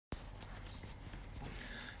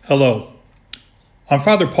Hello, I'm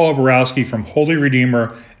Father Paul Borowski from Holy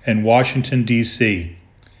Redeemer in Washington, D.C.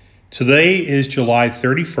 Today is July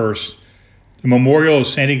 31st, the memorial of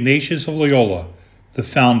St. Ignatius of Loyola, the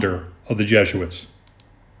founder of the Jesuits.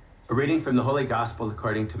 A reading from the Holy Gospel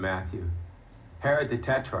according to Matthew. Herod the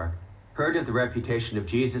Tetrarch heard of the reputation of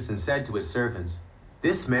Jesus and said to his servants,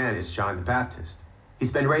 "This man is John the Baptist.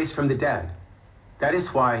 He's been raised from the dead. That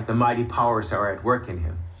is why the mighty powers are at work in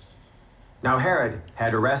him." Now Herod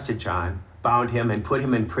had arrested John, bound him, and put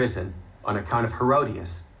him in prison on account of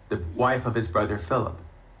Herodias, the wife of his brother Philip.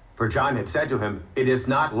 For John had said to him, "It is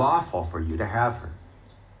not lawful for you to have her."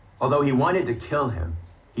 Although he wanted to kill him,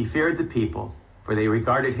 he feared the people, for they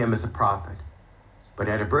regarded him as a prophet. But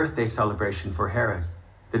at a birthday celebration for Herod,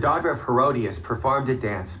 the daughter of Herodias performed a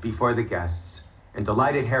dance before the guests and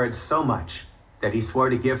delighted Herod so much that he swore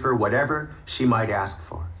to give her whatever she might ask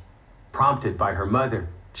for. Prompted by her mother,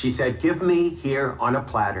 she said, "Give me here on a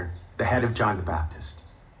platter the head of John the Baptist."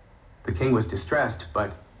 The king was distressed,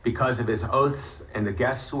 but because of his oaths and the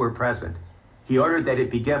guests who were present, he ordered that it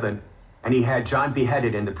be given, and he had John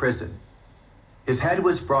beheaded in the prison. His head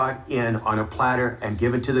was brought in on a platter and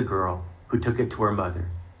given to the girl, who took it to her mother.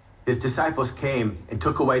 His disciples came and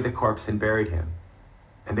took away the corpse and buried him,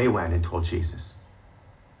 and they went and told Jesus.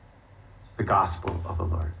 The Gospel of the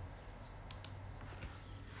Lord.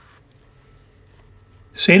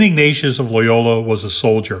 St. Ignatius of Loyola was a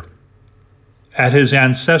soldier. At his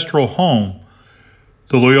ancestral home,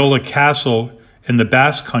 the Loyola Castle in the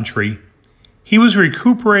Basque Country, he was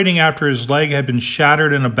recuperating after his leg had been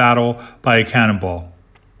shattered in a battle by a cannonball.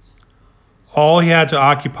 All he had to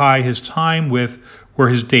occupy his time with were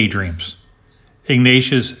his daydreams.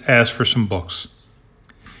 Ignatius asked for some books.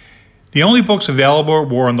 The only books available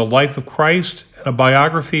were on the life of Christ and a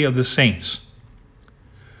biography of the saints.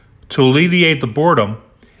 To alleviate the boredom,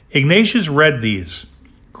 Ignatius read these.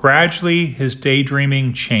 Gradually, his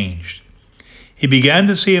daydreaming changed. He began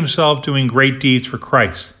to see himself doing great deeds for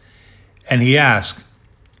Christ, and he asked,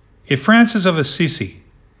 if Francis of Assisi,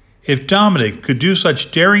 if Dominic could do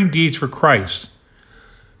such daring deeds for Christ,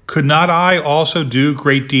 could not I also do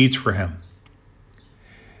great deeds for him?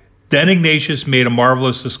 Then Ignatius made a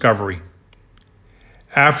marvelous discovery.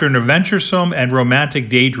 After an adventuresome and romantic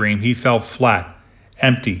daydream, he felt flat,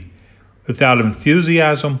 empty, without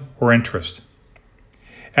enthusiasm or interest.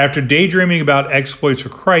 After daydreaming about exploits for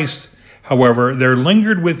Christ, however, there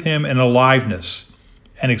lingered with him an aliveness,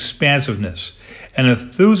 an expansiveness, an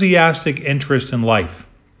enthusiastic interest in life.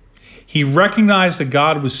 He recognized that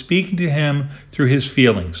God was speaking to him through his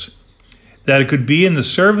feelings, that it could be in the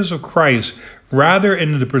service of Christ rather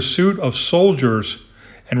than in the pursuit of soldiers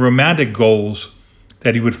and romantic goals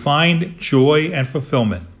that he would find joy and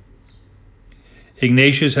fulfillment.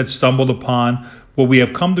 Ignatius had stumbled upon what we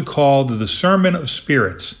have come to call the discernment of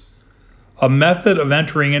spirits, a method of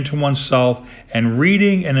entering into oneself and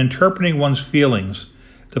reading and interpreting one's feelings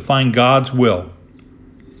to find God's will.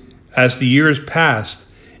 As the years passed,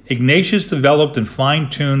 Ignatius developed and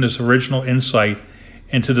fine-tuned this original insight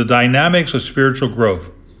into the dynamics of spiritual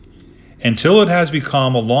growth, until it has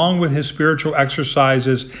become, along with his spiritual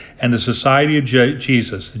exercises and the Society of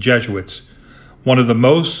Jesus, the Jesuits, one of the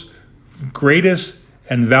most greatest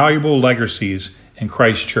and valuable legacies in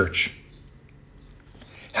Christ's Church.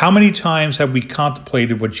 How many times have we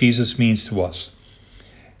contemplated what Jesus means to us?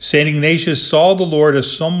 St. Ignatius saw the Lord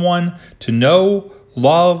as someone to know,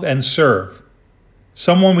 love, and serve,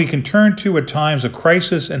 someone we can turn to at times of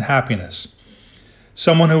crisis and happiness,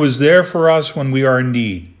 someone who is there for us when we are in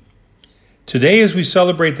need. Today, as we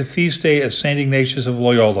celebrate the feast day of St. Ignatius of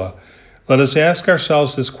Loyola, let us ask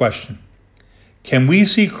ourselves this question: can we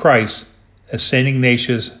see Christ as St.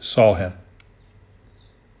 Ignatius saw him?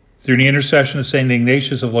 Through the intercession of St.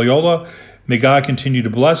 Ignatius of Loyola, may God continue to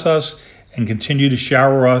bless us and continue to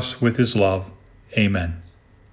shower us with his love. Amen.